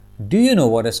Do you know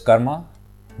what is karma?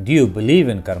 Do you believe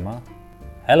in karma?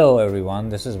 Hello everyone,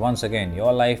 this is once again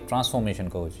your life transformation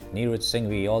coach, Neeraj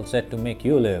Singhvi, all set to make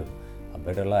you live a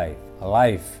better life, a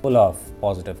life full of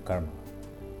positive karma.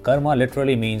 Karma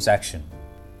literally means action.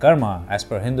 Karma, as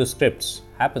per Hindu scripts,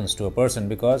 happens to a person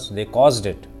because they caused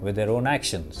it with their own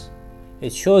actions.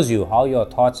 It shows you how your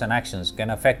thoughts and actions can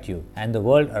affect you and the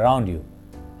world around you.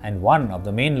 And one of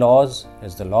the main laws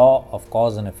is the law of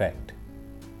cause and effect.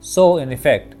 So, in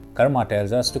effect, karma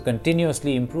tells us to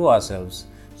continuously improve ourselves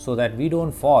so that we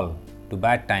don't fall to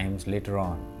bad times later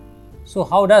on. So,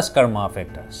 how does karma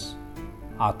affect us?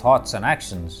 Our thoughts and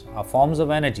actions are forms of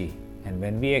energy, and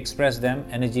when we express them,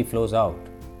 energy flows out.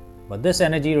 But this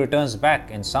energy returns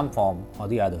back in some form or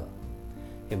the other.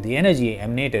 If the energy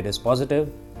emanated is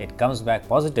positive, it comes back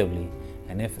positively,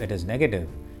 and if it is negative,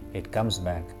 it comes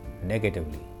back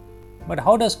negatively. But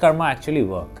how does karma actually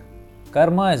work?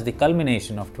 Karma is the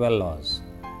culmination of 12 laws.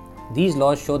 These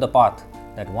laws show the path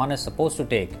that one is supposed to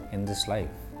take in this life.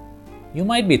 You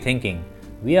might be thinking,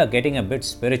 we are getting a bit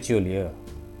spiritual here.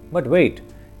 But wait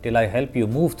till I help you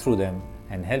move through them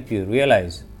and help you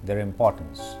realize their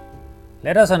importance.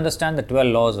 Let us understand the 12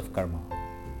 laws of karma.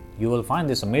 You will find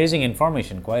this amazing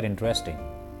information quite interesting.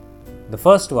 The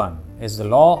first one is the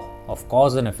law of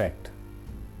cause and effect.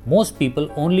 Most people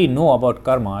only know about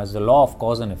karma as the law of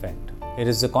cause and effect. It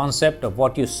is the concept of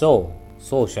what you sow,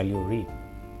 so shall you reap.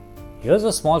 Here's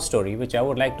a small story which I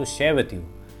would like to share with you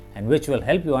and which will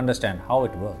help you understand how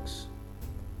it works.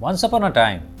 Once upon a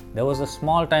time, there was a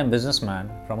small-time businessman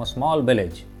from a small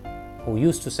village who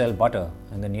used to sell butter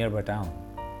in the nearby town.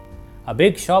 A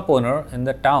big shop owner in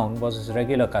the town was his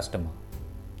regular customer.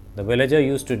 The villager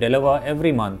used to deliver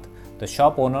every month the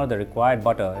shop owner the required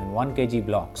butter in 1 kg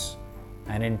blocks,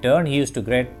 and in turn he used to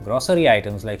get grocery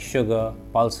items like sugar,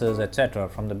 pulses, etc.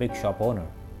 from the big shop owner.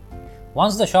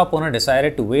 Once the shop owner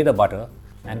decided to weigh the butter,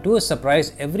 and to his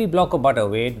surprise, every block of butter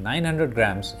weighed 900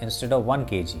 grams instead of 1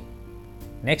 kg.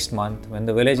 Next month, when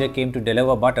the villager came to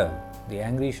deliver butter, the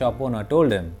angry shop owner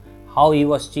told him how he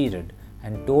was cheated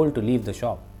and told to leave the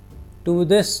shop. To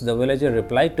this, the villager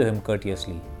replied to him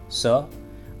courteously, "Sir,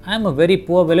 I am a very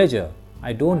poor villager.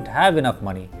 I don't have enough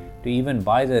money to even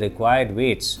buy the required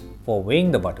weights for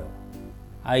weighing the butter.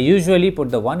 I usually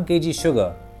put the 1 kg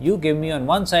sugar you give me on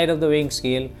one side of the weighing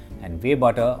scale and weigh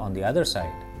butter on the other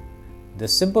side."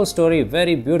 This simple story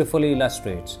very beautifully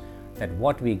illustrates that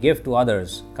what we give to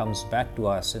others comes back to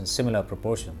us in similar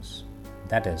proportions.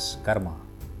 That is karma.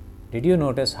 Did you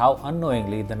notice how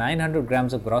unknowingly the 900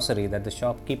 grams of grocery that the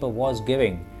shopkeeper was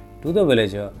giving to the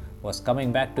villager was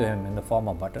coming back to him in the form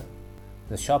of butter?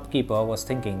 The shopkeeper was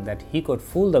thinking that he could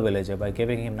fool the villager by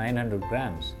giving him 900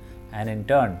 grams and in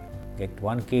turn get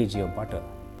 1 kg of butter.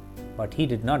 But he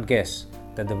did not guess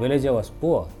that the villager was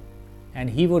poor and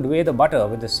he would weigh the butter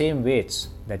with the same weights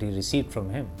that he received from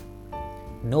him.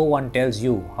 No one tells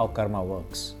you how karma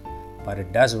works, but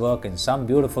it does work in some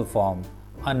beautiful form,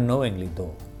 unknowingly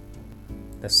though.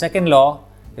 The second law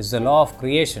is the law of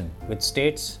creation, which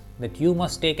states that you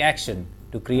must take action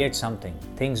to create something.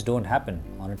 Things don't happen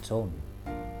on its own.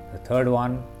 The third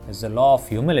one is the law of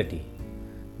humility.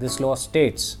 This law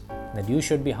states that you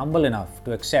should be humble enough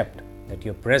to accept that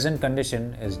your present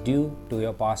condition is due to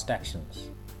your past actions.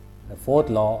 The fourth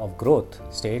law of growth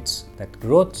states that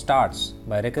growth starts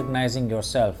by recognizing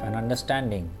yourself and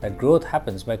understanding that growth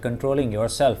happens by controlling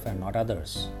yourself and not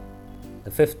others.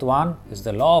 The fifth one is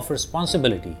the law of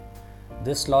responsibility.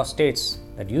 This law states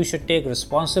that you should take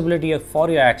responsibility for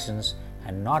your actions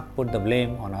and not put the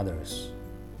blame on others.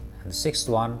 And the sixth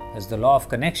one is the law of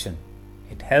connection.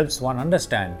 It helps one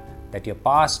understand that your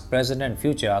past, present and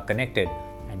future are connected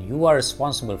and you are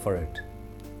responsible for it.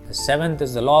 The seventh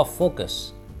is the law of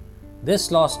focus.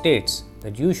 This law states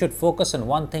that you should focus on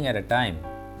one thing at a time.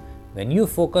 When you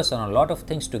focus on a lot of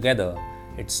things together,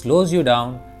 it slows you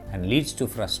down and leads to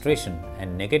frustration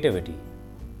and negativity.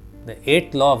 The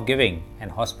eighth law of giving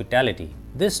and hospitality.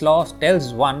 This law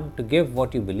tells one to give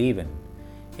what you believe in.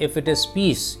 If it is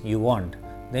peace you want,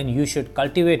 then you should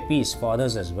cultivate peace for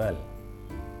others as well.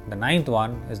 The ninth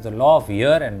one is the law of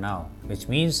here and now, which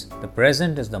means the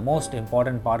present is the most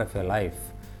important part of your life.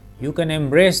 You can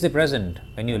embrace the present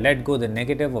when you let go the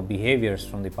negative or behaviors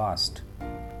from the past.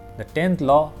 The 10th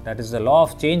law, that is the law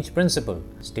of change principle,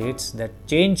 states that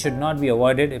change should not be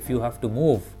avoided if you have to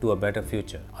move to a better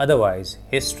future. Otherwise,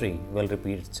 history will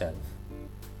repeat itself.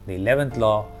 The 11th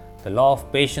law, the law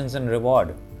of patience and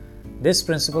reward. This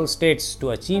principle states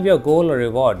to achieve your goal or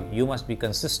reward, you must be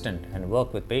consistent and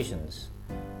work with patience.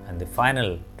 And the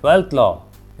final 12th law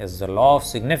is the law of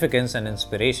significance and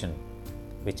inspiration,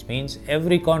 which means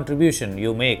every contribution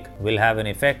you make will have an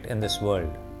effect in this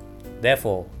world.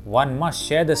 Therefore, one must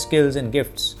share the skills and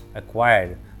gifts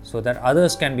acquired so that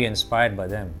others can be inspired by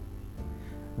them.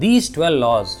 These 12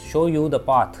 laws show you the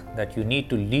path that you need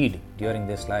to lead during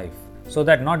this life, so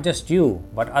that not just you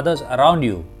but others around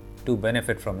you to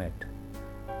benefit from it.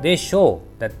 They show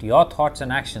that your thoughts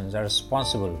and actions are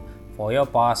responsible for your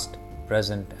past,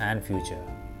 present, and future.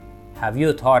 Have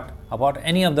you thought about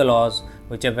any of the laws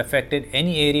which have affected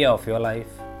any area of your life?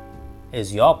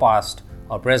 Is your past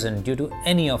or present due to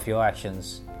any of your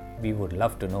actions? We would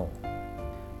love to know.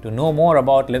 To know more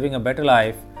about living a better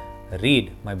life,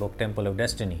 read my book Temple of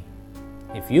Destiny.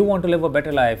 If you want to live a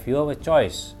better life, you have a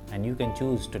choice and you can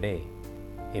choose today.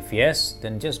 If yes,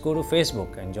 then just go to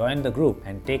Facebook and join the group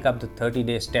and take up the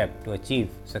 30-day step to achieve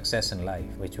success in life,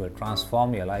 which will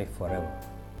transform your life forever.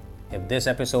 If this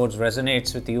episode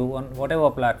resonates with you on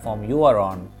whatever platform you are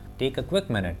on, take a quick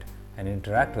minute and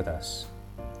interact with us.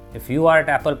 If you are at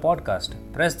Apple Podcast,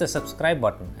 press the subscribe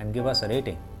button and give us a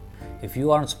rating. If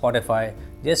you are on Spotify,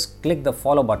 just click the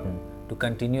follow button to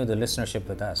continue the listenership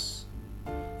with us.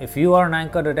 If you are on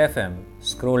Anchor.fm,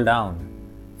 scroll down,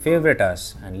 favorite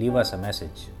us and leave us a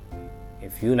message.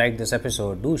 If you like this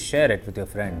episode, do share it with your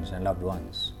friends and loved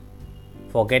ones.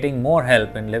 For getting more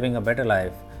help in living a better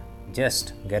life,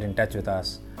 just get in touch with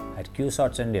us at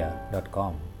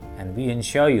qsortsindia.com and we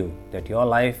ensure you that your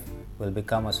life will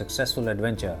become a successful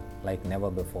adventure like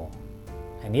never before.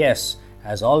 And yes,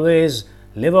 as always,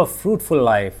 live a fruitful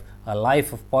life, a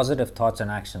life of positive thoughts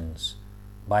and actions.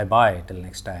 Bye-bye till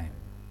next time.